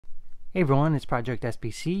Hey everyone, it's Project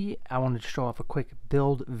SBC. I wanted to show off a quick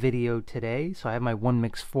build video today. So I have my One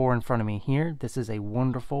Mix 4 in front of me here. This is a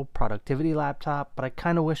wonderful productivity laptop, but I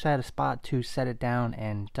kind of wish I had a spot to set it down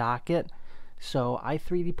and dock it. So I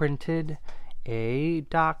 3D printed a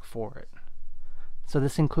dock for it. So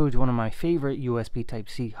this includes one of my favorite USB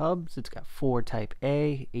Type-C hubs. It's got 4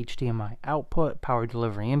 Type-A, HDMI output, power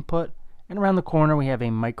delivery input, and around the corner we have a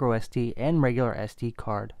microSD and regular SD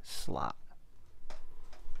card slot.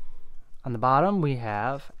 On the bottom we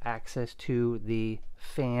have access to the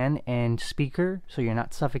fan and speaker, so you're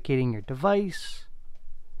not suffocating your device.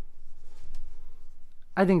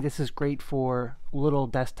 I think this is great for little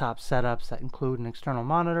desktop setups that include an external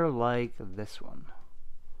monitor like this one.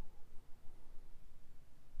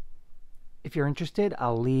 If you're interested,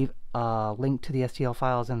 I'll leave a link to the STL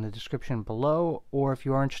files in the description below, or if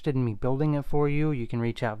you are interested in me building it for you, you can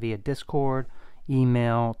reach out via Discord,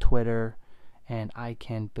 email, Twitter, and I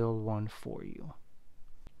can build one for you.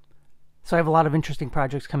 So I have a lot of interesting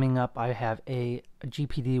projects coming up. I have a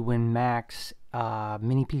GPD Win Max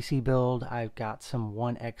mini PC build. I've got some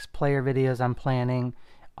 1X player videos I'm planning.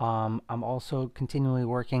 I'm also continually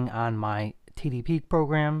working on my TDP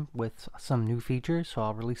program with some new features, so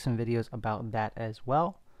I'll release some videos about that as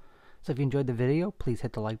well. So if you enjoyed the video, please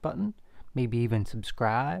hit the like button, maybe even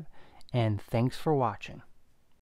subscribe, and thanks for watching.